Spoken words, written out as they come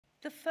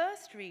The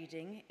first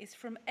reading is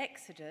from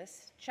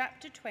Exodus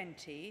chapter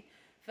 20,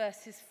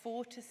 verses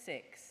 4 to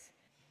 6.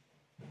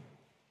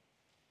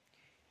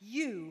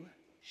 You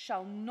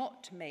shall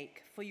not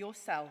make for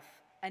yourself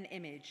an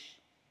image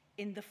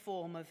in the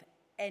form of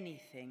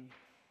anything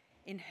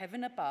in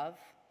heaven above,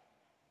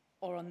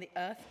 or on the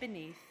earth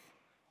beneath,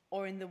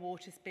 or in the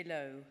waters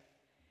below.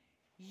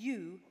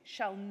 You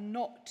shall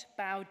not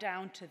bow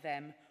down to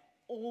them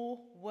or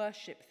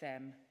worship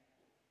them.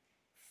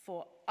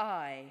 For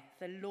I,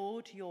 the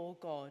Lord your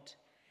God,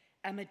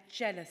 am a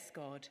jealous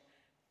God,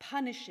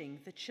 punishing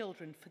the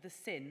children for the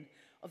sin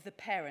of the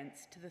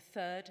parents to the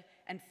third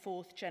and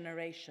fourth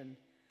generation,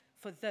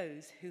 for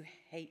those who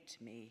hate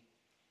me,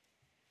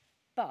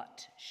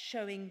 but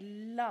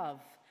showing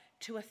love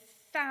to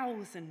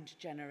 1,000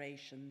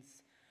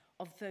 generations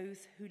of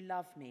those who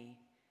love me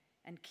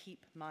and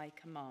keep my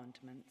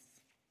commandments.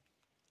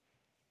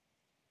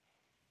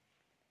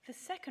 The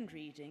second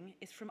reading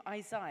is from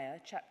Isaiah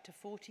chapter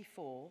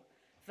 44,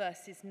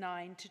 verses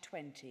 9 to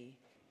 20.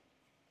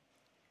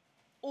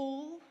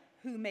 All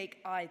who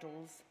make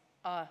idols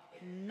are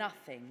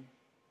nothing,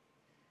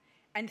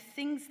 and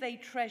things they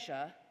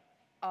treasure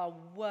are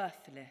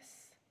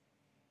worthless.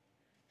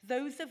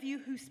 Those of you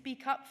who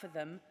speak up for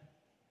them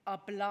are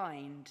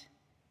blind.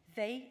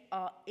 They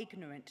are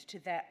ignorant to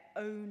their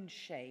own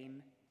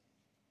shame.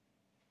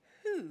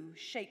 Who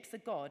shapes a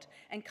god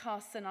and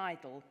casts an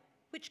idol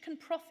which can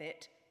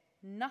profit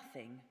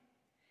nothing?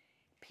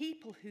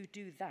 People who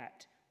do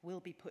that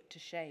will be put to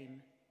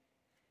shame.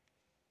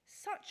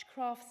 Such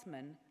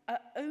craftsmen are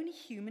only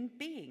human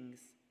beings.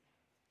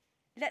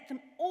 Let them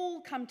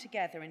all come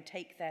together and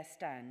take their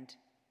stand.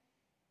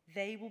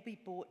 They will be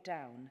brought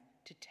down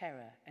to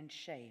terror and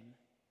shame.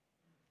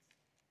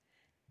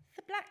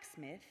 The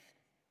blacksmith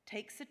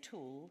takes a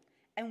tool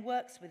and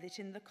works with it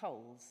in the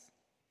coals.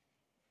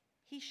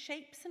 He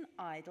shapes an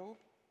idol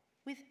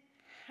with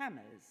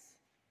hammers.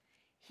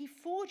 He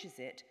forges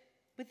it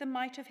with the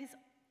might of his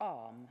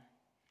arm.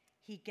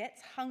 He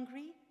gets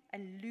hungry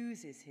and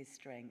loses his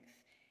strength.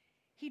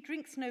 He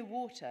drinks no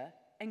water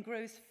and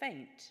grows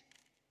faint.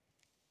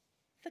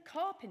 The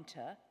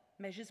carpenter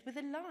measures with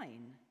a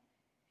line.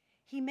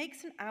 He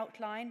makes an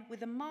outline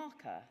with a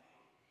marker.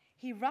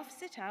 He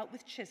roughs it out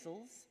with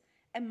chisels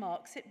and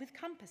marks it with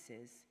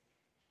compasses.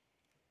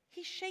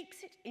 He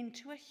shapes it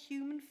into a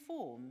human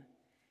form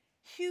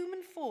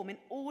in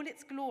all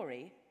its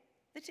glory,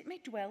 that it may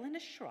dwell in a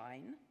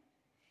shrine.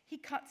 He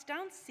cuts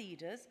down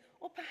cedars,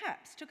 or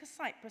perhaps took a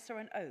cypress or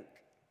an oak.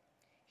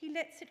 He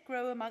lets it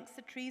grow amongst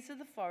the trees of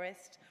the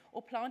forest,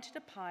 or planted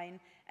a pine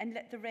and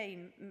let the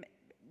rain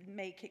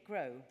make it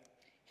grow.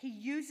 He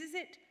uses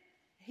it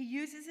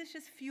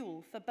as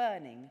fuel for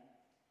burning.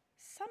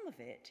 Some of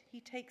it he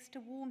takes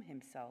to warm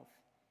himself.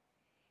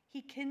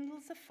 He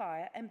kindles a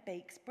fire and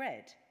bakes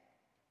bread.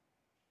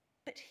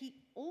 But he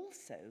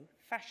also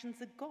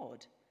fashions a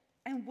god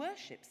and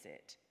worships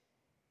it.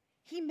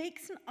 He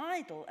makes an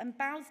idol and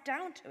bows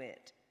down to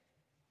it.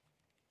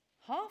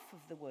 Half of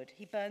the wood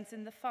he burns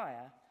in the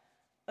fire.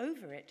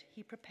 Over it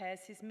he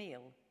prepares his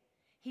meal.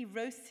 He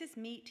roasts his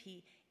meat,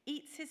 he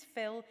eats his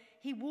fill,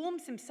 he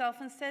warms himself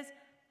and says,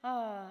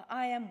 "Ah,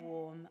 I am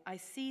warm, I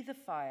see the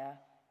fire."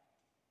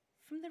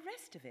 From the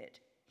rest of it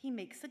he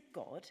makes a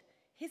god,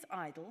 his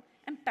idol,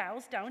 and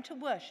bows down to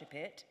worship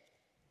it.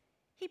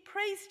 He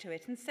prays to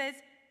it and says,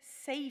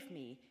 "Save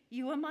me,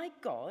 you are my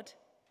God."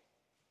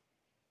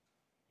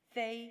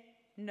 They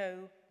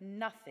know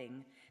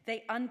nothing.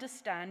 They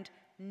understand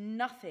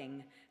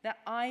nothing. Their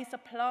eyes are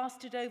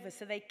plastered over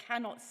so they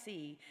cannot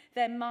see.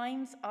 Their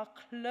minds are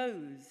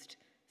closed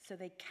so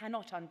they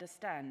cannot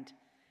understand.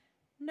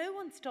 No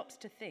one stops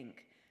to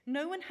think.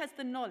 No one has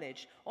the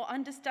knowledge or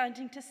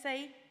understanding to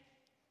say,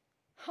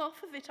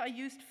 "Half of it I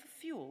used for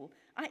fuel.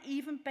 I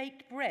even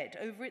baked bread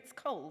over its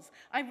coals.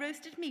 I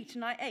roasted meat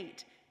and I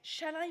ate.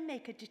 Shall I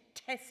make a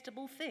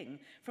detestable thing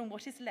from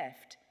what is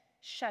left?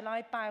 Shall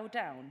I bow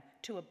down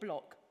to a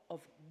block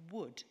of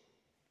wood?"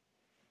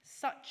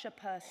 Such a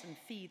person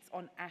feeds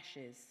on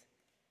ashes.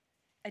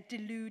 A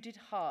deluded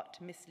heart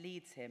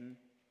misleads him.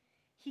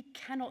 He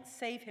cannot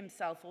save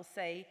himself or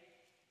say,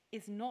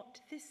 "Is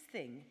not this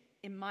thing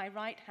in my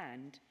right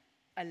hand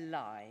a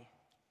lie?"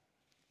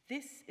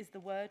 This is the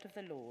word of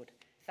the Lord.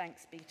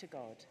 Thanks be to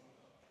God.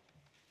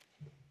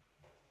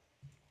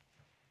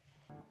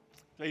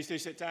 Please do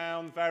sit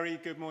down. Very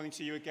good morning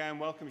to you again.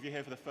 Welcome if you're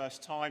here for the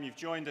first time. You've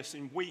joined us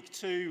in week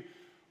 2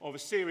 of a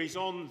series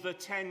on the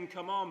 10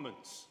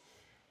 Commandments.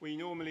 We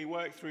normally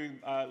work through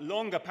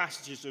longer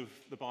passages of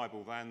the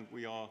Bible than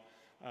we are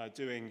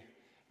doing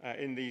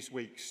in these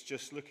weeks,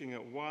 just looking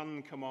at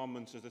one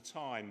commandment at a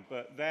time.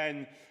 But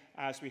then,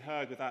 as we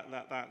heard with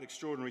that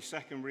extraordinary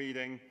second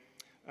reading,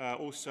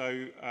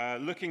 also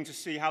looking to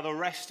see how the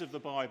rest of the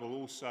Bible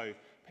also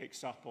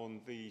picks up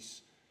on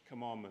these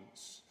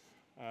commandments.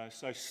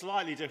 So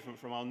slightly different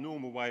from our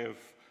normal way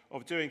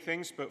of doing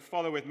things, but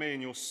follow with me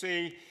and you'll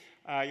see.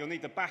 You'll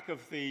need the back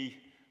of the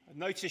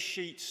notice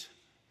sheet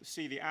to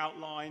see the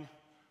outline.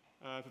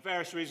 For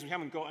various reasons, we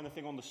haven't got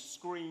anything on the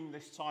screen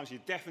this time, so you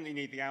definitely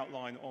need the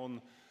outline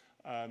on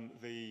on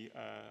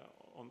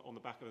the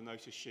back of the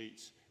notice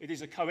sheets. It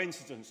is a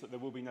coincidence that there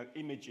will be no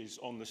images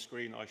on the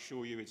screen, I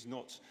assure you. It's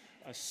not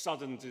a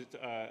sudden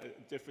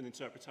different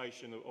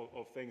interpretation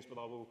of things, but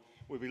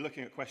we'll be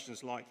looking at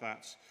questions like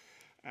that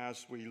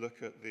as we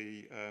look at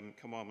the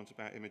commandment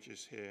about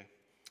images here.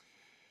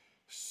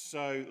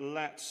 So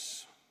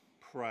let's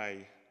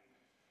pray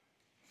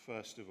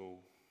first of all.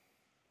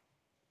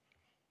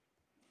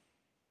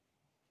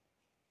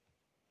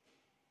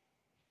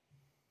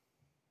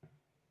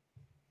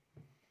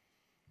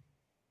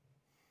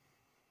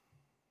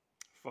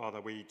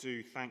 Father, we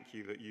do thank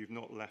you that you've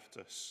not left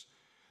us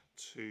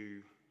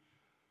to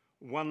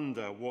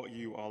wonder what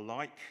you are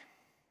like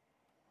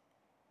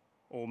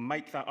or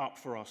make that up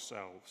for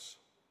ourselves,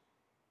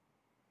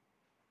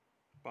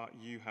 but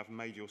you have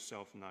made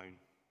yourself known.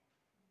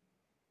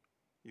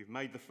 You've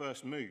made the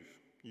first move.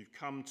 You've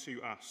come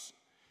to us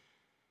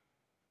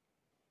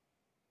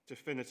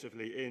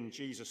definitively in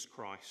Jesus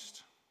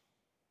Christ,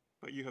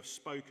 but you have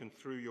spoken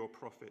through your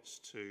prophets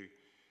too.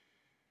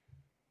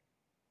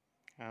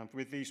 And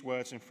with these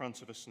words in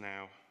front of us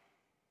now,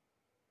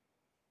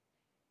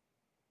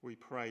 we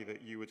pray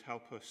that you would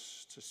help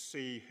us to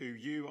see who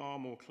you are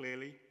more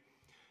clearly.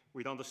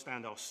 We'd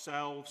understand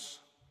ourselves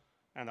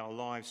and our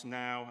lives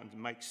now and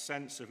make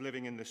sense of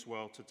living in this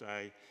world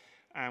today.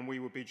 And we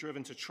would be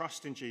driven to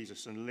trust in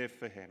Jesus and live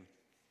for him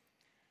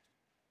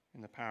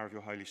in the power of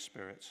your Holy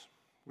Spirit.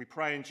 We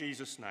pray in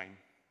Jesus' name.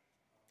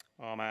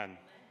 Amen.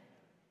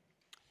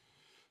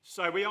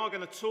 So we are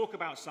going to talk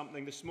about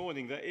something this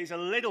morning that is a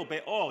little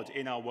bit odd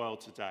in our world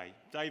today.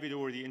 David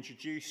already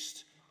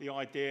introduced the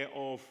idea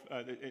of,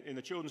 in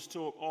the children's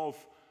talk, of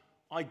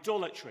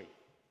idolatry,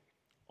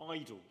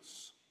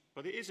 idols.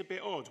 But it is a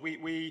bit odd.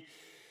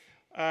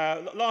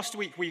 Last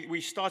week we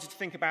started to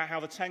think about how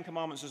the Ten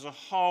Commandments as a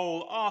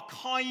whole are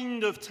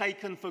kind of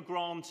taken for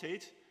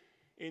granted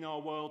in our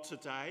world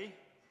today,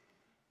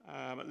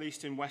 at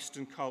least in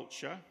Western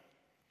culture,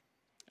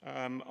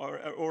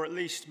 or at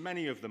least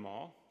many of them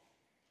are.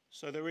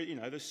 So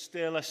there's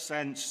still a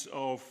sense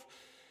of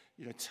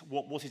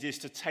what it is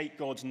to take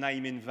God's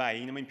name in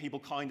vain. I mean, people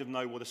kind of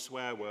know what a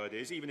swear word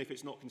is, even if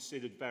it's not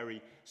considered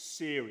very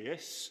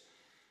serious.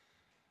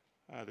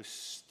 There's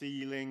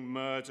stealing,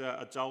 murder,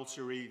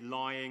 adultery,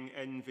 lying,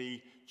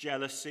 envy,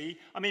 jealousy.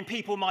 I mean,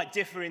 people might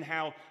differ in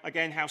how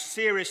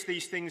serious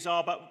these things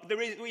are, but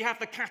we have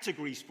the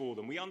categories for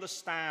them. We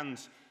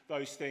understand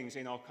those things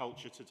in our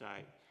culture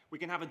today. We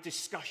can have a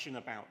discussion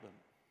about them.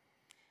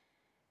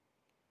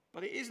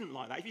 But it isn't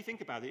like that. If you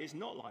think about it, it's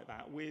not like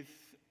that with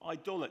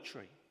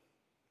idolatry.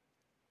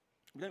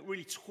 We don't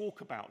really talk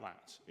about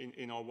that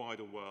in our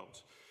wider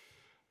world.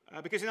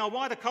 Because in our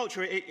wider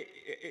culture,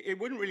 it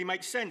wouldn't really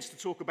make sense to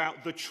talk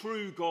about the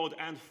true God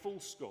and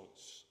false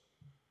gods.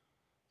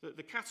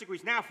 The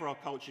categories now for our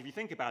culture, if you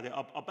think about it,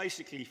 are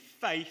basically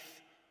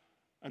faith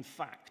and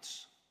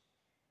facts.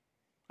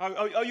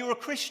 Oh, you're a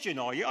Christian,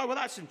 are you? Oh, well,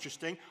 that's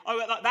interesting.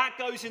 Oh, that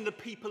goes in the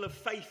people of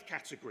faith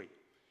category.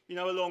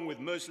 Along with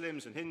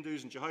Muslims and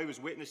Hindus and Jehovah's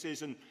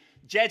Witnesses and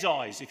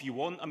Jedis, if you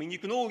want. I mean,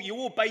 you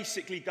all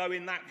basically go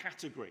in that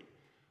category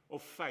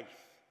of faith.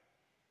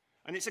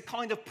 And it's a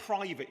kind of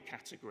private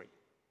category,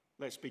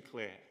 let's be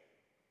clear.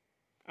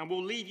 And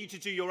we'll leave you to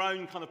do your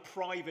own kind of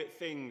private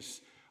things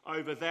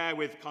over there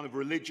with kind of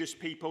religious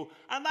people.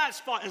 And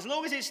that's fine. As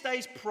long as it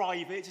stays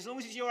private, as long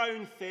as it's your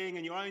own thing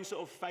and your own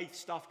sort of faith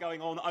stuff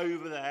going on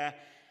over there,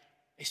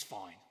 it's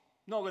fine.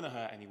 Not going to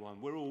hurt anyone.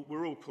 We're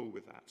all cool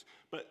with that.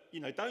 But,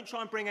 don't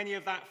try and bring any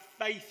of that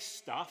faith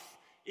stuff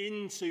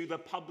into the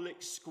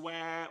public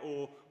square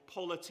or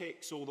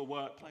politics or the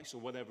workplace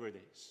or whatever it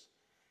is.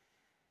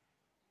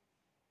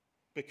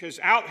 Because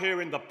out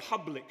here in the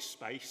public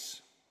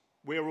space,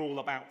 we're all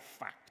about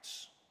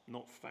facts,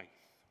 not faith.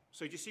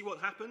 So do you see what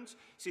happens?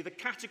 See, the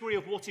category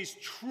of what is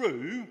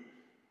true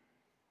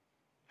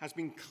has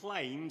been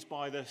claimed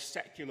by the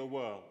secular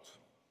world.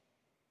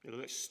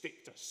 Let's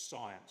stick to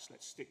science,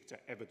 let's stick to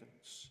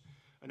evidence.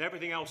 And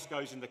everything else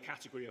goes in the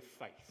category of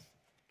faith,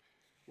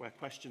 where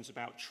questions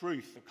about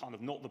truth are kind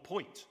of not the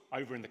point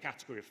over in the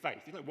category of faith.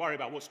 You don't worry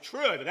about what's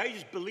true over there, you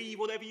just believe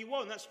whatever you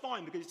want, that's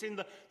fine, because it's in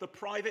the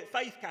private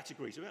faith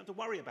category, so we don't have to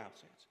worry about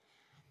it.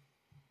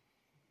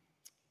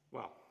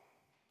 Well,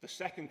 the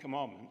second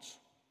commandment,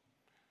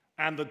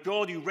 and the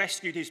God who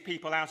rescued his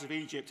people out of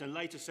Egypt and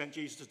later sent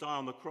Jesus to die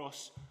on the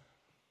cross,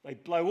 they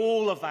blow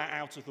all of that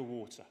out of the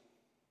water.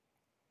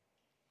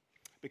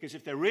 Because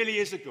if there really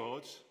is a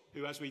God,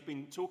 who, as we've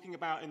been talking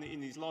about in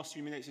these last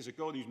few minutes, is a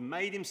God who's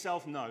made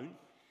himself known,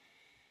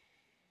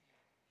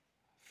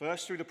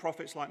 first through the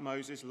prophets like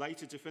Moses,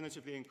 later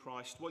definitively in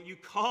Christ, well, you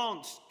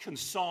can't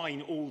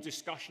consign all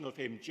discussion of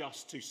him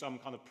just to some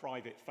kind of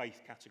private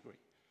faith category,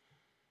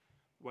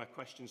 where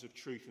questions of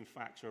truth and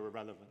fact are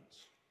irrelevant.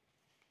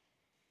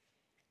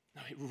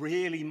 No, it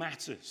really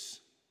matters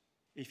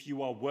if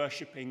you are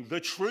worshipping the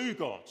true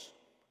God.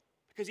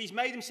 Because he's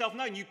made himself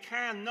known. You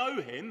can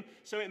know him,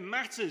 so it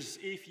matters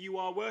if you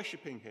are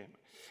worshipping him.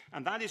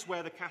 And that is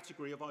where the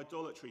category of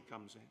idolatry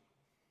comes in.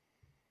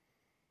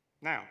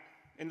 Now,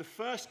 in the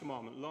first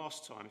commandment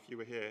last time, if you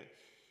were here,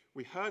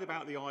 we heard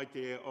about the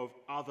idea of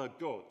other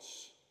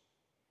gods.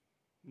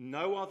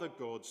 No other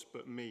gods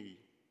but me,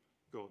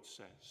 God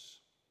says.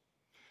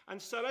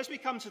 And so as we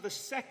come to the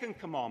second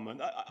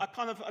commandment, a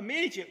kind of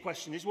immediate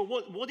question is, well,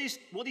 what is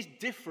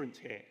different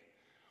here?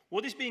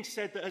 What is being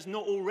said that has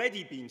not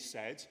already been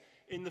said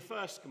in the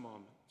first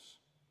commandment?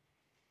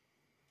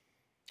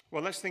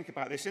 Well, let's think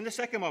about this. In the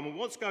second commandment,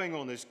 what's going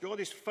on is God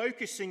is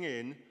focusing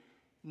in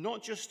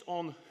not just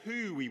on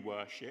who we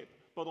worship,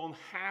 but on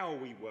how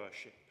we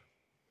worship.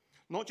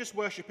 Not just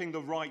worshipping the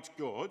right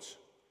God,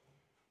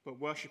 but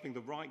worshipping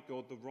the right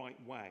God the right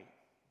way.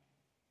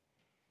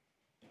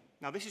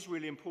 Now, this is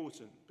really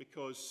important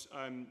because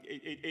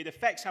it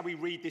affects how we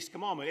read this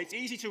commandment. It's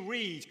easy to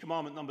read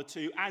commandment number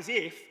 2 as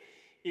if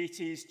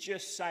it is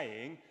just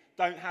saying,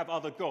 don't have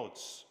other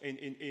gods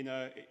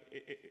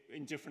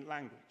in different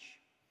language.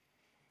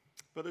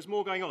 But there's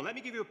more going on. Let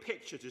me give you a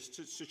picture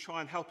just to try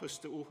and help us,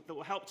 that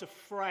will help to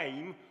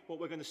frame what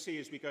we're going to see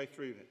as we go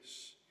through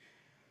this.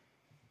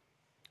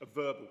 A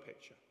verbal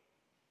picture.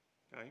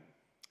 Okay?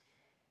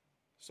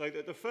 So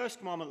the first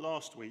commandment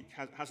last week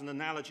has an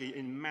analogy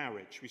in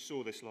marriage. We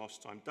saw this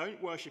last time.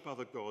 Don't worship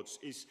other gods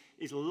is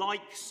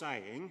like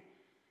saying,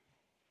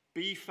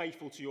 be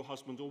faithful to your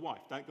husband or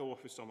wife. Don't go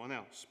off with someone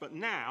else. But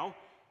now,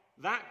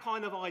 that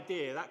kind of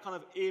idea, that kind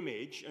of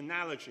image,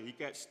 analogy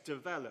gets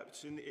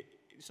developed.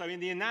 So in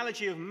the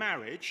analogy of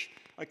marriage,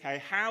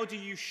 okay, how do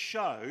you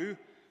show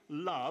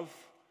love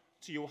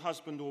to your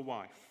husband or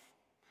wife?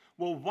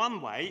 Well,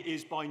 one way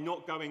is by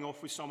not going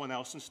off with someone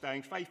else and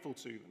staying faithful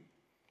to them.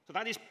 So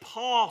that is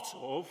part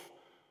of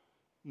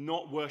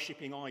not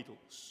worshipping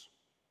idols.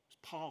 It's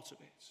part of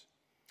it.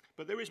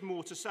 But there is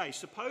more to say.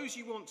 Suppose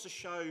you want to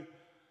show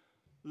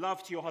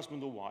love to your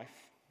husband or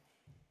wife,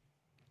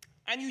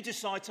 and you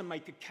decide to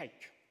make a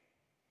cake.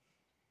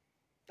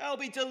 They'll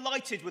be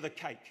delighted with a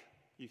cake,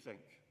 you think.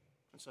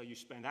 And so you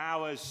spend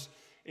hours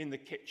in the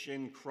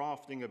kitchen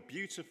crafting a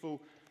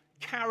beautiful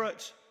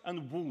carrot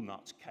and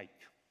walnut cake.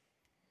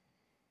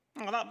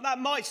 Well, that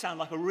might sound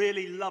like a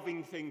really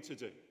loving thing to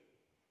do.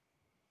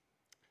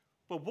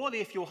 But what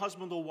if your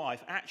husband or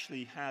wife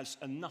actually has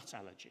a nut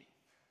allergy?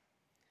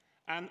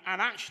 And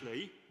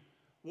actually,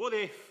 what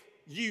if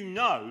you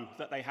know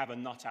that they have a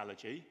nut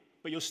allergy,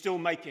 but you're still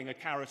making a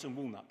carrot and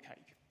walnut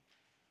cake?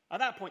 At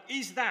that point,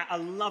 is that a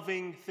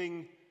loving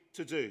thing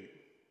to do?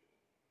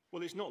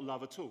 Well, it's not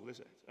love at all, is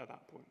it, at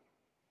that point?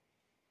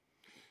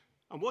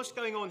 And what's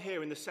going on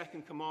here in the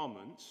second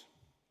commandment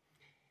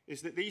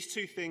is that these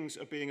two things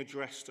are being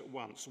addressed at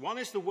once. One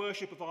is the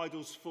worship of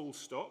idols, full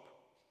stop,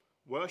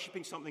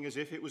 worshipping something as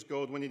if it was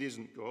God when it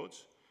isn't God.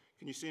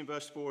 Can you see in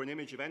verse 4, an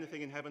image of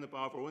anything in heaven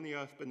above or on the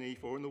earth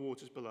beneath or in the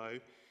waters below?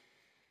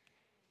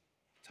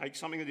 Take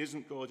something that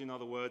isn't God, in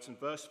other words. And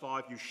verse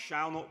 5, you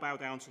shall not bow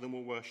down to them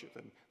or worship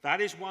them.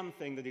 That is one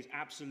thing that is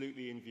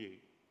absolutely in view.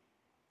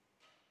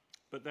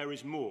 But there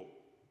is more.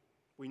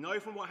 We know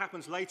from what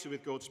happens later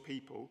with God's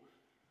people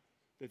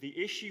that the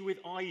issue with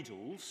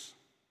idols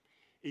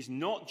is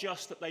not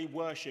just that they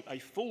worship a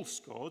false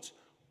god,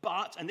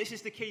 but, and this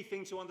is the key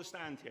thing to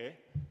understand here,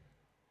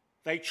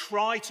 they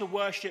try to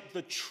worship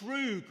the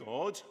true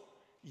God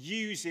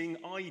using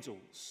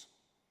idols.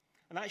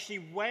 And actually,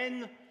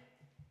 when,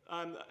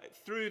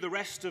 through the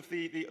rest of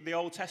the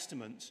Old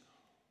Testament,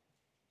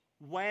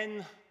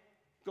 when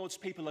God's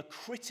people are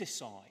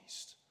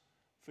criticized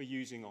for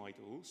using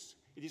idols,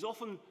 it is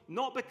often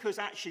not because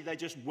actually they're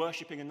just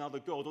worshipping another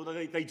god, although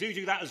they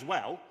do that as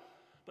well,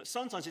 but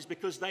sometimes it's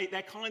because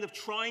they're kind of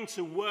trying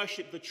to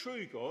worship the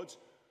true God,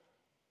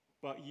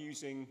 but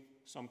using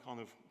some kind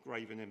of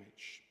graven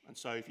image. And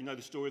so if you know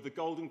the story of the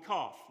golden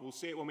calf, we'll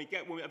see it when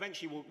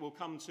eventually we'll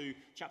come to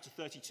chapter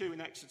 32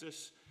 in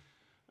Exodus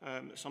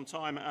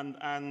sometime.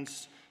 And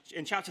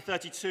in chapter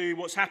 32,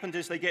 what's happened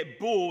is they get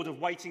bored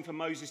of waiting for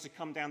Moses to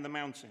come down the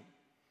mountain.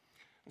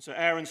 And so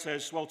Aaron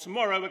says, well,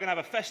 tomorrow we're going to have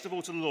a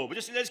festival to the Lord.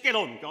 But let's get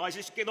on, guys.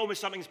 Let's get on with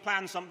something. Let's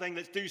plan something.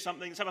 Let's do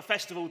something. Let's have a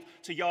festival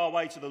to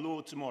Yahweh, to the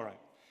Lord tomorrow.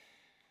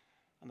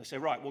 And they say,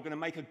 right, we're going to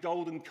make a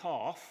golden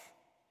calf.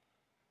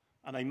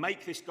 And they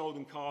make this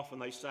golden calf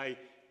and they say,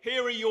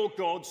 here are your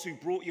gods who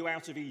brought you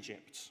out of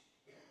Egypt.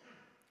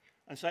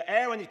 And so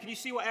Aaron, can you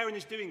see what Aaron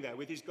is doing there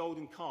with his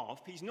golden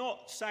calf? He's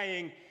not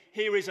saying,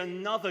 here is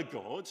another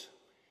god.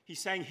 He's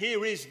saying,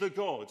 here is the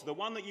God, the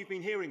one that you've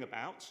been hearing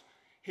about.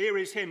 Here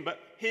is him, but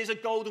here's a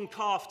golden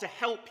calf to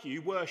help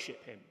you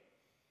worship him.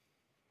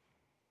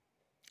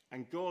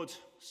 And God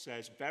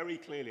says very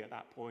clearly at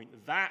that point,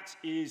 that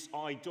is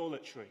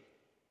idolatry.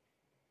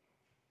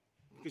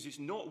 Because it's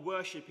not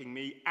worshipping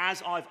me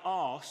as I've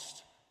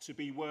asked to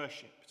be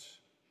worshipped.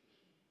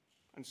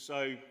 And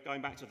so,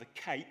 going back to the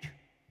cake,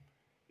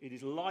 it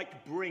is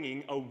like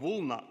bringing a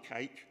walnut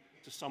cake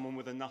to someone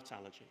with a nut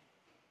allergy.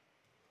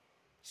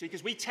 See,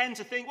 because we tend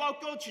to think, well,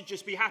 God should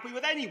just be happy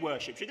with any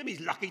worship, shouldn't he?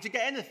 He's lucky to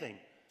get anything.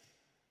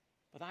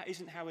 But that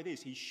isn't how it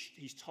is.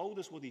 He's told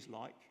us what he's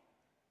like,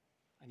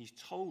 and he's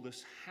told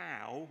us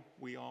how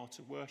we are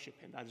to worship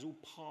him. That is all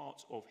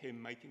part of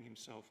him making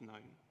himself known.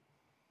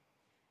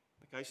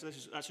 Okay, so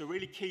that's a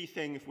really key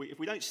thing. If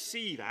we don't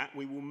see that,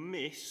 we will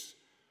miss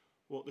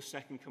what the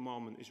second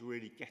commandment is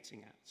really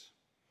getting at.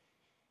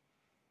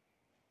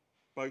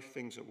 Both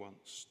things at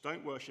once.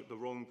 Don't worship the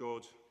wrong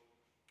God,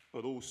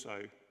 but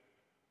also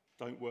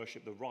don't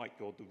worship the right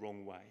God the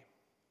wrong way.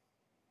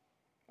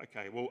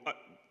 Okay, well,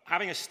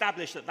 having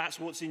established that that's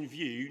what's in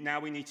view, now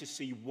we need to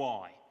see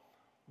why.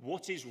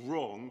 What is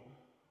wrong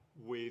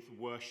with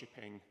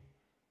worshipping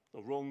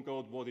the wrong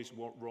God? What is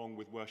wrong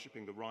with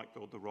worshipping the right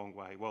God the wrong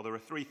way? Well, there are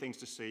three things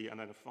to see and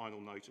then a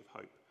final note of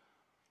hope.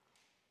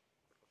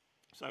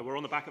 So we're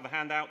on the back of the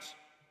handout.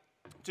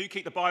 Do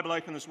keep the Bible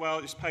open as well.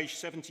 It's page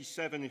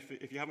 77.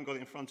 If you haven't got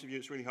it in front of you,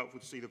 it's really helpful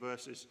to see the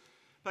verses.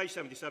 Page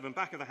 77,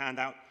 back of the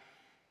handout.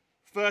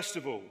 First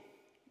of all,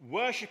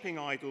 worshipping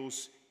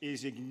idols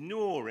is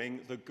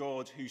ignoring the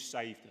God who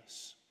saved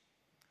us.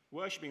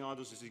 Worshipping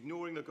idols is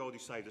ignoring the God who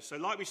saved us. So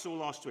like we saw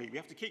last week, we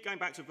have to keep going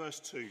back to verse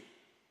 2.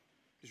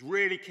 It's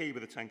really key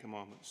with the Ten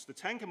Commandments. The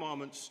Ten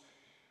Commandments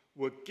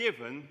were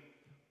given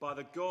by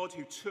the God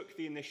who took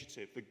the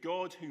initiative, the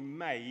God who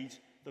made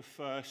the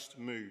first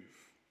move.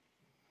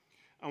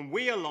 And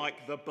we are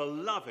like the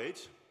beloved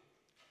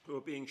who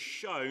are being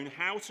shown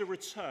how to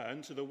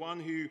return to the one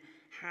who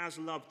has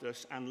loved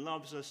us and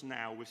loves us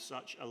now with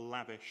such a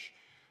lavish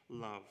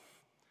love.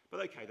 But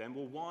okay then,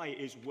 well, why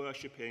is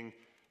worshipping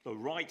the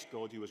right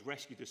God who has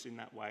rescued us in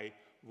that way,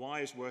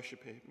 why is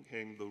worshipping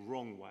him the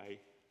wrong way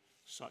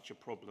such a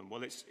problem?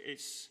 Well,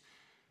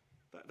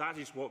 that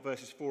is what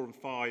verses 4 and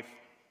 5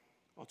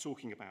 are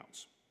talking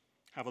about.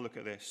 Have a look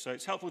at this. So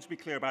it's helpful to be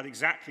clear about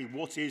exactly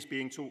what is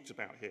being talked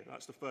about here.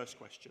 That's the first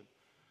question.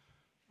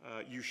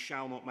 You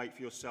shall not make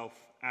for yourself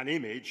an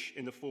image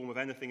in the form of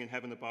anything in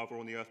heaven above or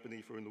on the earth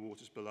beneath or in the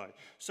waters below.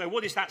 So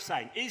what is that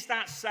saying? Is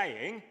that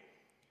saying,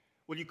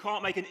 well, you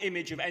can't make an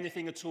image of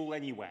anything at all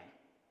anywhere?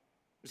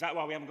 Is that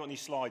why we haven't got any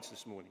slides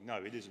this morning? No,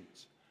 it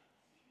isn't.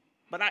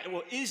 But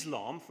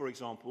Islam, for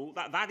example,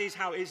 that is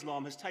how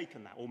Islam has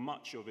taken that, or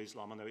much of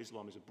Islam. I know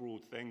Islam is a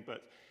broad thing,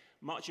 but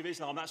much of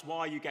Islam, that's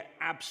why you get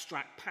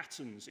abstract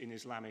patterns in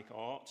Islamic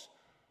art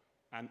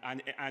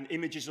and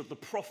images of the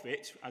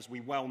Prophet, as we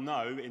well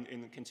know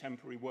in the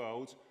contemporary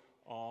world,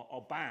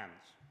 are banned.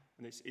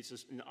 And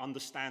it's an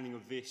understanding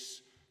of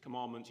this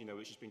commandment,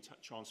 which has been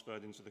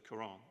transferred into the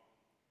Quran.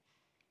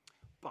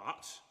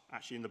 But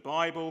actually in the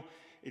Bible,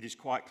 it is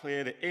quite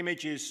clear that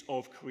images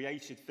of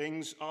created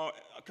things are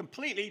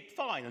completely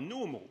fine and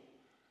normal.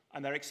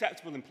 And they're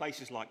acceptable in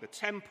places like the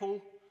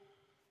temple.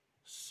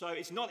 So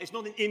it's not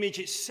an image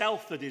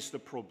itself that is the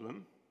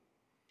problem.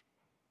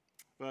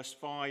 Verse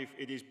 5,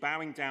 it is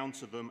bowing down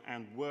to them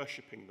and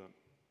worshipping them.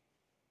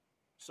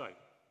 So,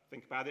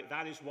 think about it.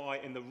 That is why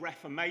in the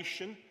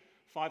Reformation,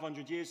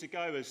 500 years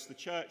ago, as the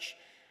church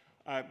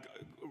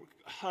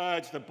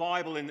heard the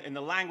Bible in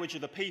the language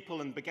of the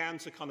people and began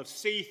to kind of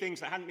see things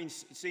that hadn't been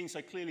seen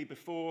so clearly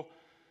before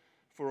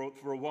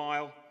for a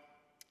while,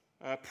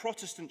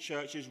 Protestant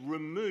churches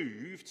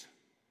removed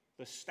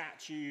the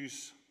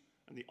statues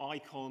and the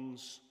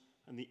icons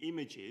and the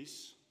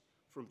images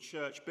from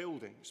church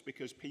buildings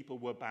because people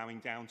were bowing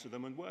down to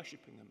them and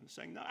worshipping them and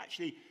saying, no,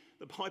 actually,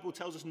 the Bible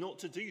tells us not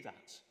to do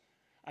that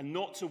and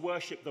not to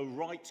worship the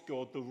right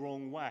God the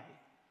wrong way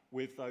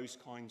with those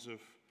kinds of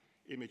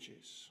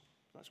images.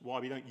 That's why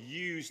we don't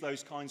use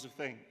those kinds of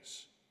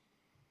things.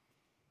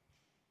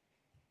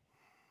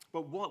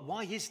 But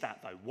why is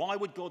that, though? Why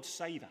would God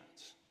say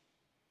that?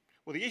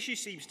 Well, the issue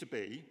seems to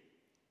be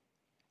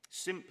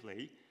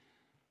simply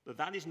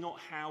that is not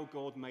how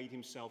God made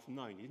himself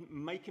known. He didn't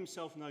make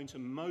himself known to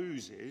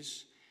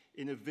Moses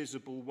in a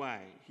visible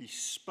way. He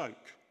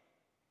spoke.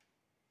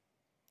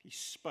 He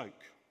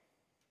spoke.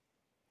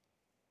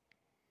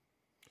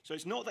 So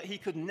it's not that he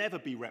could never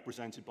be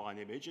represented by an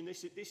image, and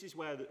this is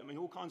where,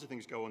 all kinds of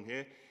things go on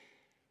here.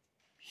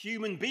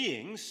 Human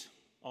beings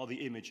are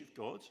the image of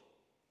God.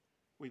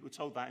 We were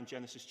told that in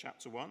Genesis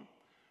chapter 1.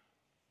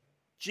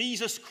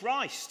 Jesus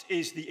Christ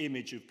is the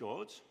image of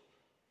God.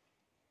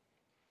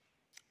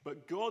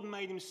 But God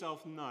made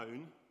himself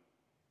known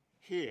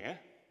here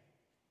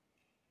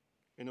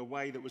in a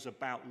way that was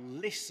about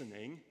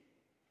listening,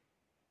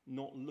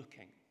 not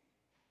looking.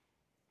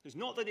 It's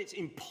not that it's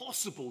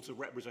impossible to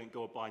represent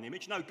God by an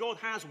image. No, God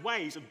has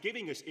ways of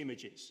giving us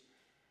images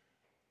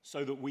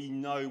so that we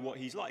know what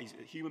he's like.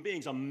 Human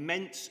beings are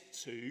meant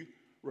to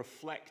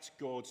reflect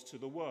God to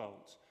the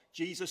world.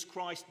 Jesus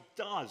Christ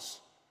does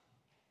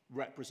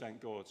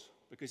represent God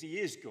because he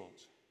is God.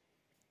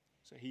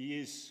 So he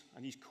is,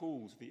 and he's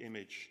called the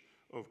image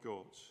of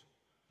God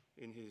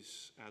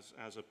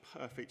as a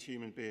perfect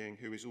human being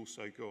who is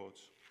also God.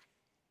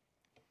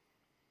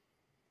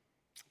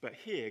 But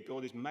here,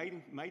 God has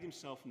made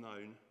himself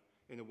known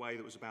in a way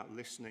that was about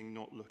listening,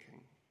 not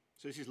looking.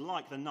 So this is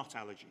like the nut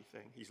allergy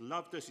thing. He's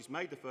loved us, he's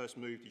made the first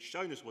move, he's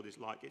shown us what it's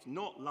like. It's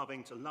not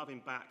loving to love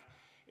him back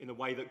in a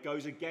way that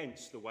goes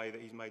against the way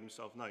that he's made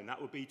himself known.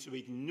 That would be to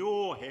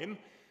ignore him,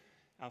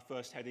 our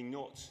first heading,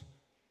 not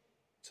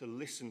to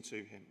listen to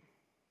him.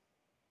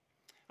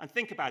 And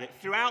think about it.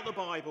 Throughout the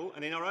Bible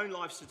and in our own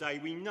lives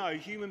today, we know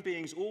human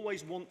beings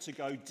always want to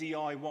go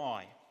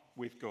DIY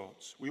with God.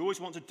 We always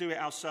want to do it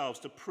ourselves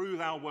to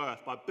prove our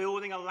worth by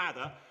building a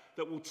ladder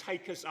that will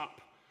take us up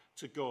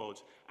to God.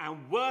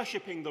 And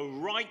worshipping the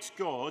right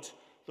God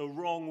the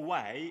wrong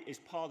way is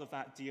part of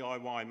that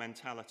DIY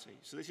mentality.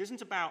 So this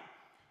isn't about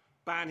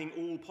banning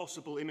all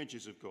possible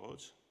images of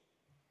God,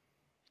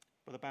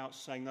 but about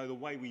saying, no, the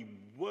way we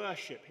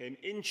worship him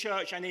in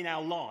church and in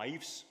our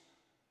lives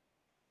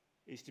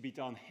is to be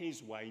done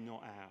his way,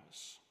 not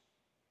ours.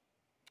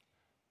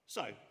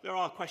 So there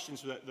are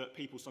questions that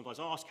people sometimes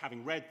ask,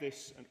 having read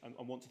this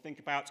and want to think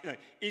about.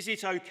 Is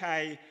it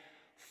okay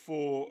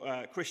for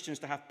Christians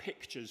to have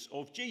pictures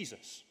of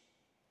Jesus?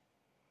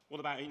 What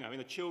about, in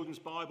a children's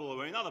Bible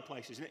or in other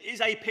places?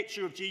 Is a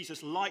picture of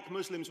Jesus, like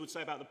Muslims would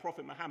say about the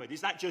Prophet Muhammad,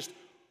 is that just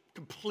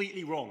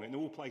completely wrong in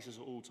all places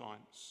at all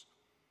times?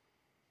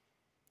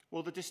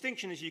 Well, the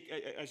distinction, as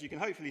you can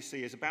hopefully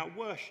see, is about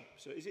worship.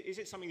 So is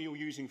it something you're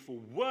using for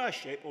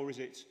worship, or is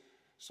it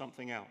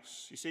something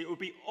else? You see, it would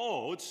be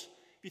odd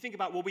if you think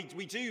about, well,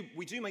 we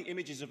do make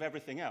images of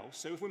everything else.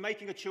 So if we're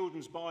making a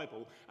children's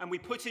Bible and we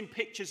put in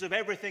pictures of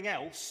everything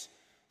else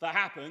that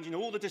happened,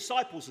 all the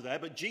disciples are there,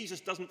 but Jesus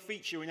doesn't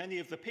feature in any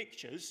of the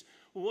pictures,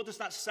 well, what does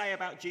that say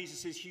about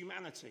Jesus'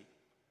 humanity?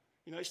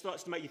 It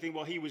starts to make you think,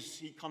 well,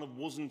 he kind of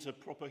wasn't a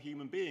proper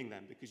human being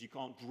then, because you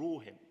can't draw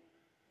him.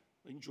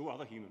 You can draw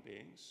other human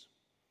beings.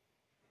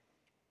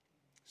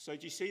 So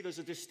do you see there's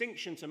a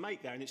distinction to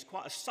make there, and it's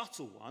quite a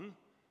subtle one,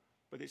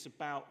 but it's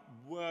about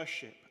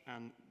worship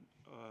and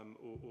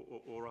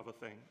or other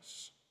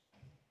things.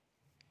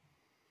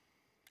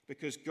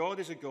 Because God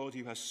is a God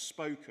who has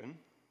spoken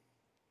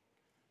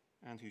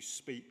and who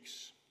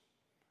speaks.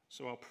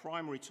 So our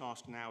primary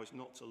task now is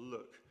not to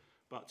look,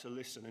 but to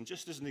listen. And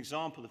just as an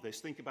example of this,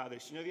 think about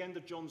this. The end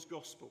of John's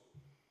Gospel,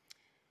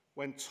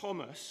 when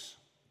Thomas,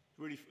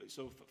 really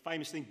sort of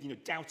famous thing,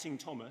 doubting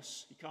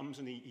Thomas, he comes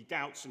and he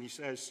doubts and he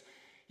says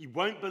he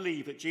won't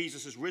believe that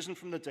Jesus has risen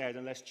from the dead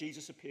unless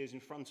Jesus appears in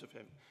front of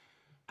him.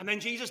 And then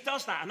Jesus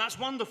does that, and that's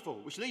wonderful,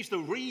 which leaves the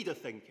reader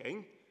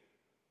thinking,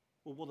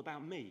 well, what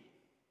about me?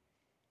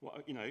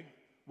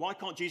 Why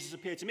can't Jesus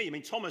appear to me?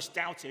 Thomas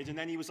doubted, and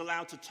then he was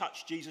allowed to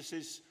touch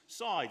Jesus'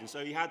 side, and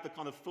so he had the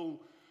kind of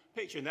full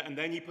picture, and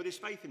then he put his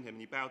faith in him,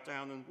 and he bowed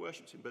down and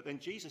worshipped him. But then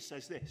Jesus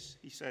says this,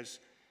 he says,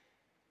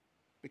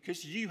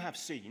 because you have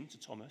seen, to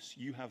Thomas,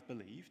 you have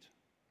believed.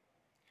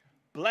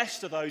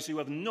 Blessed are those who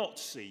have not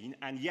seen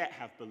and yet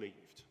have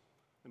believed.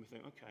 And we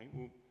think, okay,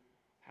 well,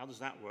 how does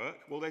that work?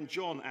 Well, then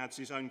John adds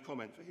his own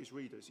comment for his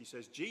readers. He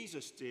says,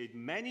 Jesus did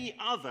many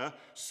other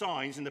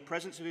signs in the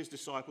presence of his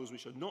disciples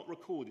which are not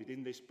recorded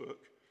in this book,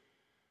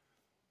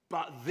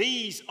 but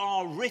these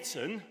are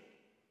written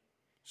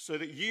so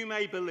that you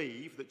may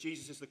believe that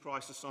Jesus is the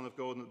Christ, the Son of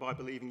God, and that by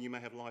believing you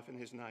may have life in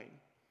his name.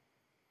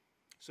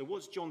 So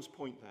what's John's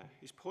point there?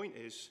 His point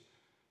is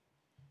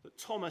that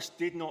Thomas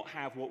did not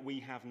have what we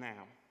have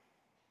now.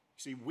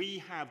 See, we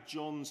have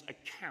John's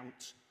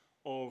account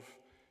of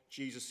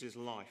Jesus'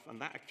 life,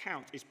 and that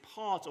account is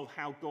part of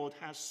how God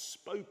has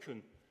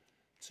spoken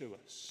to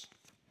us.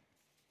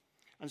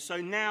 And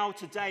so now,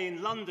 today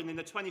in London in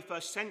the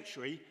 21st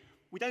century,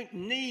 we don't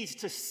need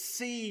to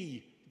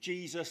see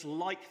Jesus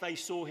like they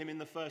saw him in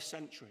the first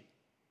century,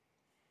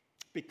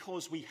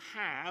 because we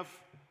have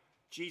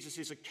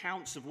Jesus'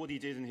 accounts of what he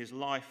did in his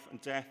life and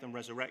death and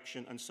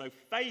resurrection. And so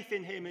faith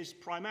in him is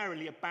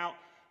primarily about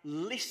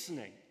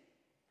listening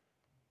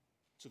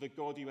to the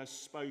God who has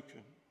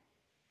spoken.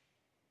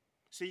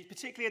 See,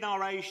 particularly in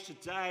our age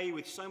today,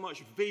 with so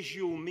much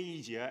visual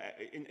media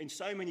in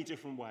so many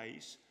different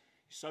ways,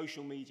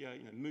 social media,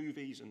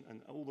 movies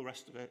and all the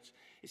rest of it,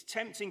 it's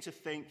tempting to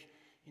think,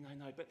 no,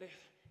 but it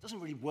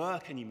doesn't really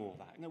work anymore,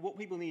 that. What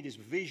people need is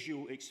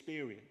visual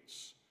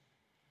experience.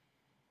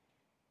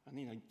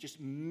 And,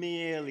 just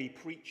merely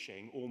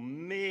preaching or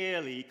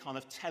merely kind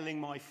of telling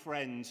my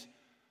friend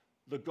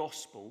the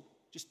gospel,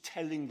 just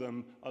telling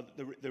them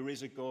there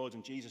is a God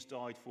and Jesus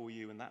died for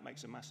you and that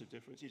makes a massive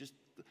difference.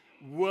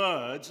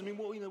 Words,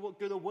 what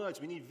good are words?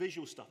 We need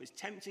visual stuff. It's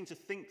tempting to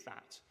think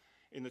that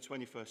in the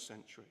 21st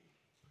century.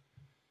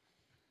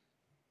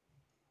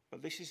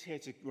 But this is here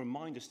to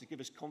remind us, to give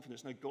us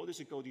confidence. No, God is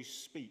a God who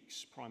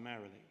speaks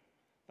primarily.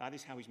 That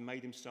is how he's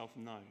made himself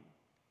known.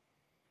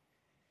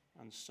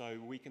 And so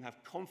we can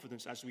have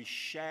confidence as we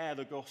share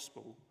the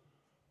gospel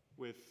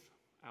with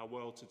our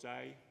world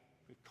today,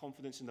 with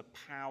confidence in the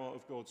power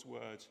of God's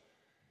word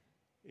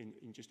in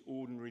just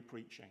ordinary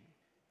preaching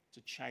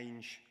to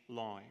change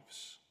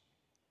lives.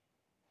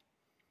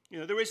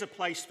 There is a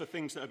place for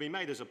things that have been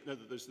made.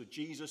 There's the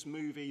Jesus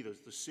movie, there's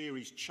the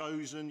series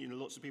Chosen,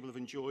 lots of people have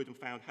enjoyed and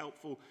found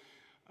helpful.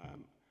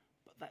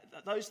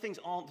 But those things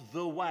aren't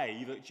the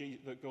way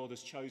that God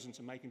has chosen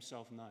to make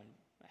himself known.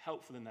 They're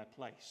helpful in their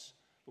place.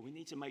 But we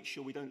need to make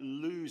sure we don't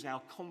lose our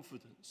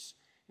confidence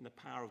in the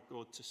power of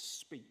God to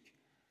speak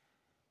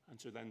and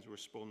to then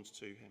respond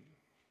to him.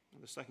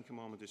 And the second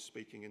commandment is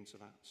speaking into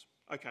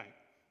that. Okay,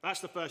 that's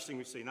the first thing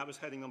we've seen. That was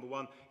heading number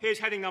 1. Here's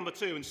heading number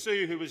 2. And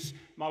Sue,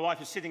 my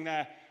wife, is sitting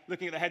there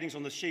looking at the headings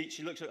on the sheet.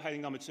 She looks at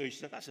heading number 2. She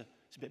said, it's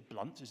a bit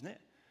blunt, isn't it?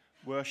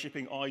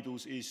 Worshipping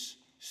idols is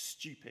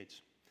stupid.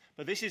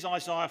 But this is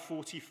Isaiah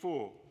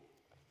 44.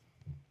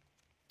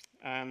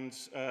 And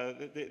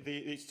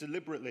it's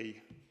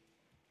deliberately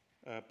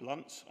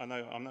blunt. I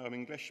know I'm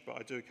English, but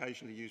I do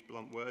occasionally use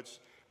blunt words.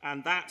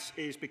 And that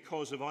is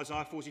because of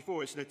Isaiah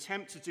 44. It's an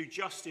attempt to do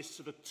justice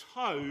to the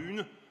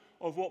tone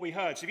of what we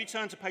heard. So if you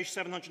turn to page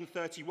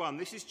 731,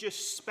 this is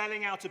just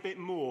spelling out a bit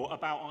more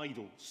about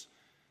idols.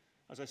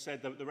 As I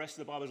said, the rest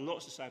of the Bible has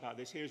lots to say about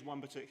this. Here's one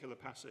particular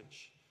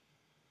passage.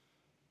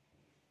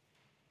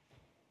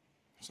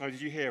 So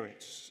did you hear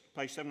it?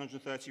 Page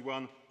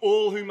 731.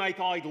 All who make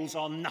idols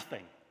are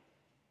nothing.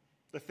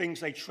 The things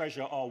they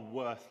treasure are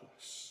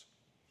worthless.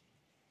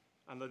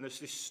 And then there's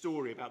this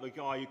story about the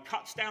guy who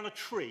cuts down a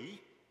tree,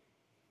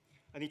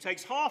 and he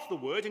takes half the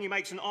wood and he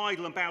makes an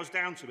idol and bows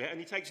down to it, and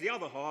he takes the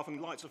other half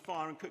and lights a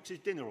fire and cooks his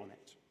dinner on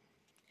it.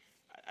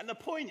 And the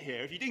point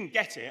here, if you didn't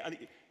get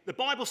it, the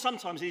Bible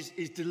sometimes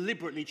is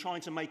deliberately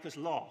trying to make us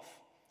laugh.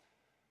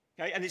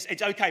 Okay? And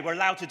it's okay, we're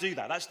allowed to do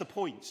that. That's the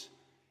point.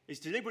 It's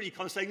deliberately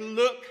kind of saying,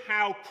 look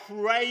how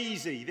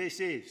crazy this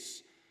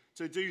is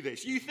to do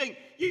this. You think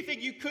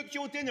you cooked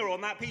your dinner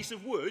on that piece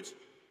of wood,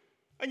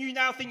 and you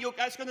now think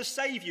that's going to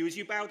save you as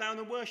you bow down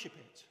and worship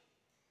it.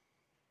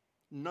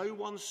 No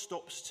one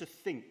stops to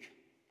think,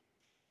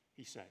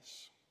 he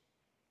says.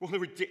 What a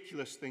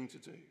ridiculous thing to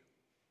do.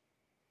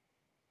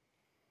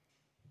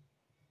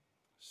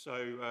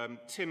 So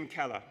Tim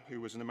Keller, who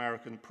was an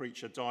American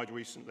preacher, died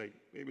recently.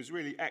 It was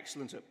really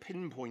excellent at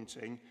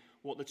pinpointing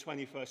what the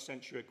 21st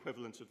century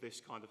equivalent of this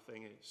kind of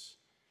thing is.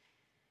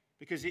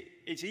 Because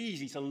it's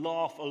easy to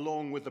laugh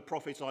along with the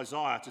prophet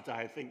Isaiah today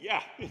and think,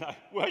 yeah,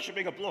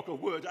 worshipping a block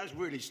of wood, that's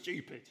really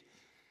stupid.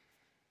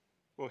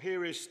 Well,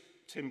 here is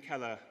Tim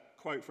Keller,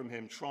 quote from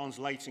him,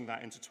 translating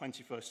that into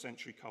 21st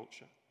century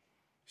culture.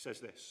 He says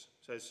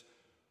this,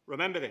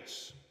 remember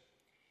this,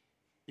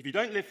 if you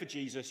don't live for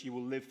Jesus, you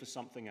will live for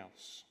something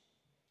else.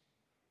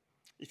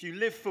 If you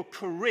live for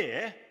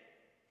career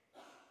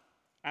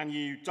and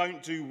you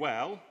don't do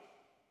well,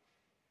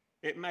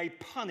 it may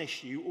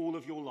punish you all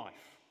of your life,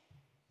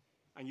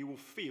 and you will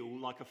feel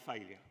like a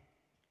failure.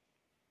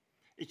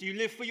 If you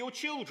live for your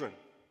children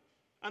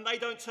and they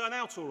don't turn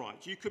out all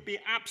right, you could be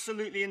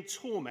absolutely in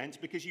torment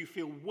because you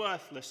feel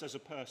worthless as a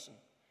person.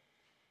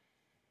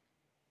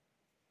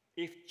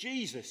 If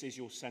Jesus is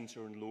your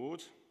center and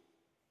Lord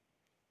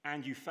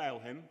and you fail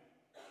him,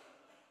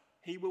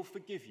 he will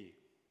forgive you.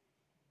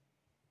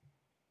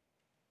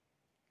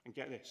 And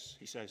get this,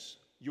 he says,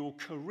 your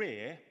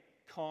career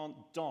can't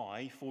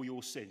die for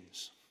your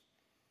sins.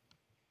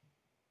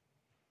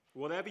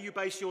 Whatever you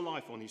base your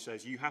life on, he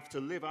says, you have to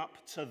live up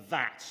to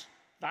that.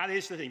 That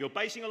is the thing. You're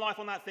basing your life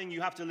on that thing,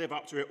 you have to live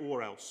up to it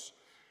or else.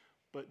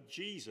 But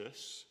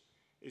Jesus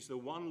is the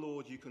one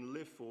Lord you can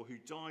live for, who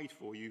died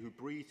for you, who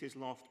breathed his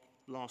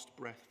last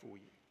breath for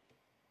you.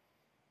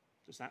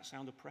 Does that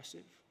sound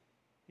oppressive?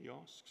 He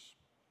asks.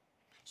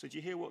 So do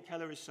you hear what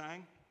Keller is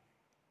saying?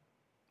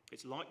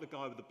 It's like the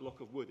guy with the block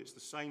of wood. It's the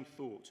same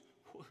thought.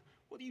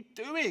 What are you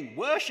doing?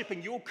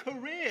 Worshipping your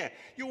career,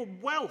 your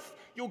wealth,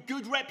 your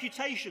good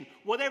reputation,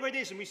 whatever it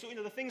is. And we saw,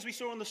 the things we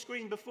saw on the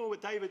screen before what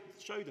David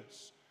showed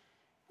us.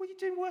 What are you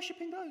doing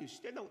worshipping those?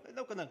 They're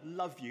not going to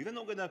love you. They're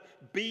not going to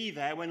be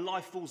there when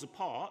life falls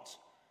apart.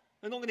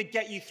 They're not going to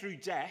get you through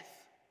death.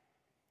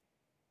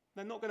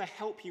 They're not going to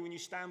help you when you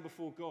stand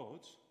before God.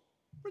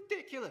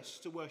 Ridiculous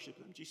to worship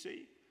them, do you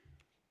see?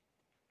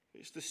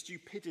 It's the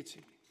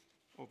stupidity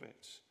of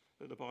it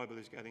that the Bible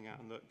is getting at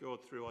and that God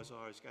through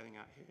Isaiah is getting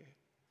at here.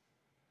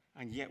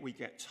 And yet we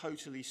get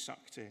totally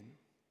sucked in.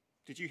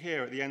 Did you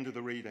hear at the end of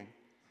the reading?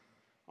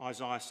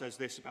 Isaiah says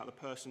this about the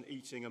person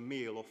eating a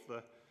meal off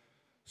the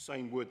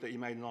same wood that he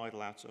made an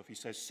idol out of. He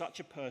says, such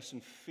a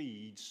person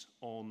feeds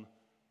on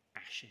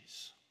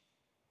ashes.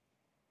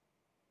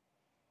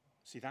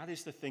 See, that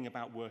is the thing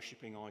about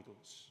worshipping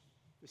idols.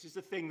 This is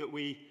the thing that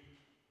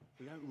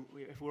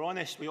if we're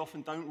honest, we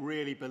often don't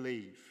really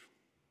believe.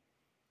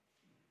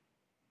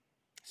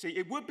 See,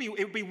 it would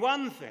be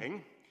one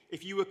thing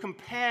if you were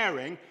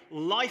comparing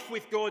life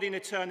with God in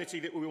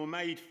eternity that we were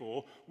made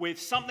for with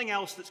something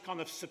else that's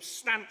kind of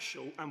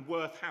substantial and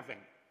worth having.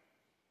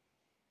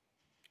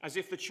 As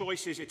if the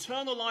choice is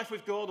eternal life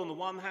with God on the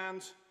one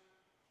hand,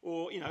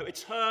 or,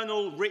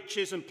 eternal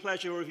riches and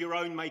pleasure of your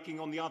own making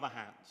on the other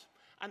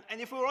hand.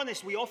 And if we're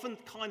honest, we often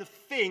kind of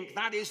think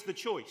that is the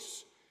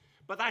choice.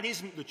 But that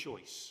isn't the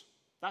choice.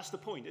 That's the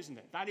point, isn't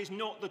it? That is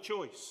not the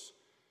choice.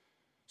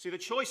 See, the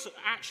choice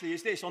actually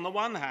is this. On the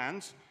one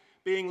hand,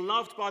 being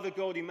loved by the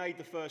God who made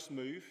the first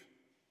move,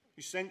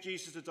 who sent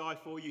Jesus to die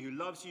for you, who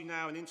loves you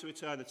now and into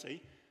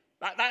eternity.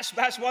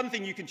 That's one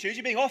thing you can choose.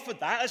 You're being offered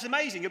that. That's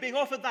amazing. You're being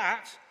offered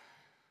that.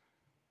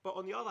 But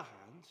on the other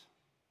hand,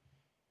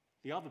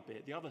 the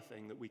other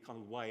thing that we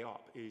kind of weigh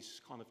up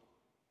is kind of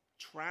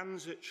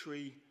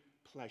transitory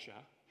pleasure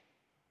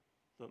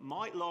that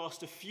might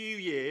last a few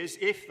years,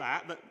 if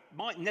that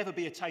might never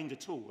be attained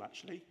at all,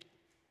 actually,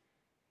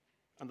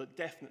 and that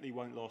definitely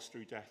won't last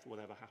through death,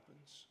 whatever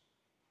happens.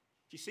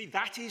 Do you see?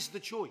 That is the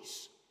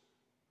choice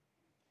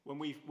when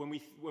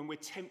we're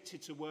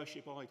tempted to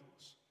worship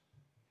idols.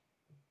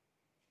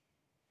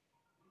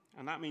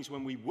 And that means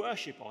when we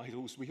worship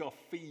idols, we are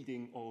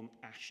feeding on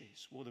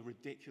ashes. What a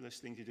ridiculous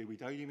thing to do. We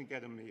don't even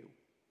get a meal.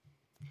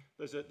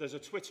 There's a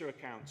Twitter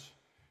account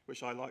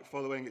which I like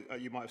following.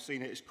 You might have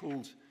seen it.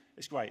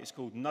 It's great. It's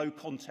called No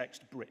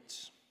Context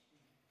Brits.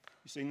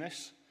 You seen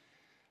this?